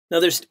Now,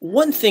 there's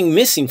one thing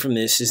missing from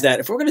this is that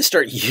if we're going to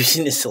start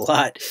using this a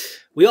lot,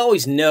 we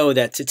always know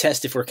that to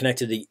test if we're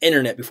connected to the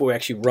internet before we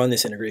actually run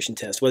this integration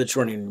test, whether it's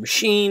running on a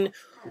machine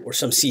or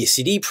some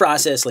CI/CD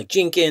process like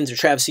Jenkins or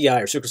Travis CI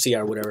or Circle CI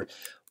or whatever,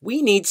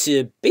 we need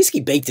to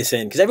basically bake this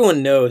in because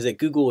everyone knows that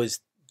Google is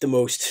the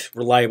most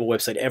reliable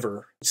website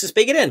ever. Let's just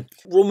bake it in.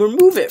 We'll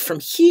remove it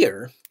from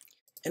here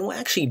and we'll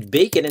actually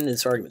bake it into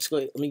this argument. So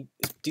let me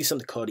do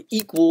something called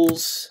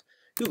equals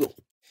Google.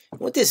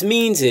 What this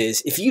means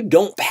is if you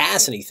don't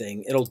pass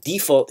anything, it'll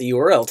default the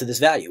URL to this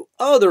value.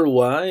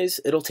 Otherwise,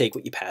 it'll take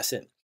what you pass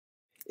in.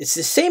 It's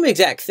the same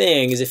exact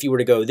thing as if you were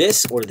to go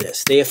this or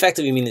this. They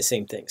effectively mean the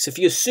same thing. So if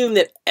you assume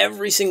that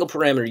every single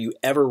parameter you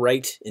ever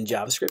write in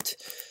JavaScript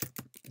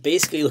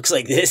basically looks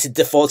like this, it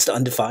defaults to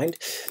undefined,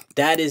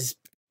 that is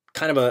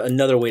kind of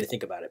another way to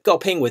think about it. Go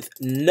ping with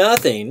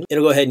nothing,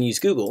 it'll go ahead and use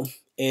Google.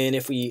 And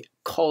if we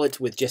call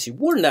it with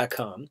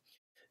jessewarden.com,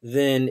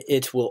 then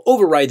it will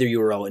override their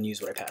URL and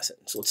use what I pass in.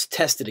 So let's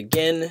test it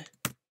again.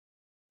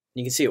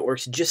 You can see it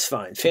works just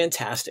fine.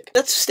 Fantastic.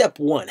 That's step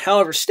one.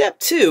 However, step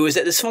two is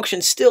that this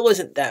function still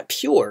isn't that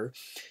pure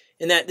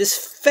in that this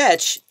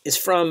fetch is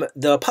from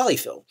the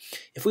polyfill.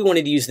 If we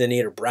wanted to use the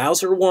native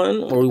browser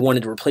one, or we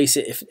wanted to replace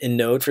it in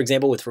Node, for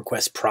example, with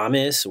request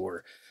promise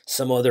or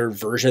some other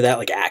version of that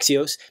like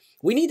Axios,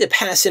 we need to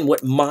pass in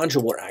what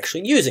module we're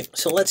actually using.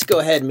 So let's go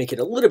ahead and make it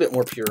a little bit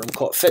more pure. We'll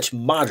call it fetch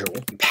module.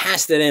 We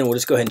pass that in, we'll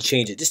just go ahead and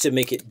change it just to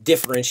make it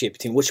differentiate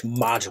between which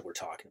module we're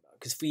talking about.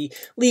 Because if we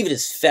leave it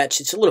as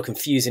fetch, it's a little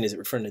confusing. Is it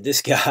referring to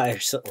this guy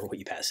or what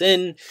you pass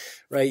in,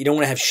 right? You don't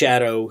want to have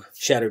shadowed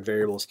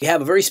variables. You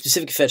have a very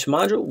specific fetch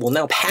module. We'll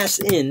now pass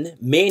in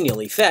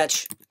manually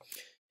fetch.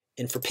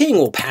 And for ping,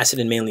 we'll pass it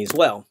in manually as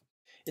well.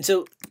 And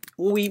so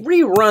when we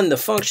rerun the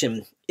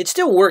function, it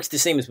still works the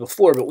same as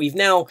before, but we've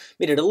now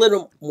made it a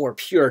little more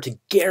pure to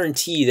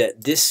guarantee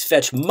that this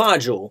fetch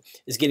module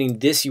is getting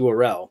this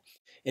URL.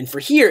 And for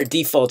here, it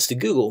defaults to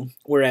Google,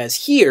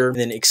 whereas here,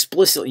 then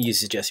explicitly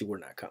uses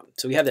jessewarden.com.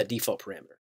 So we have that default parameter.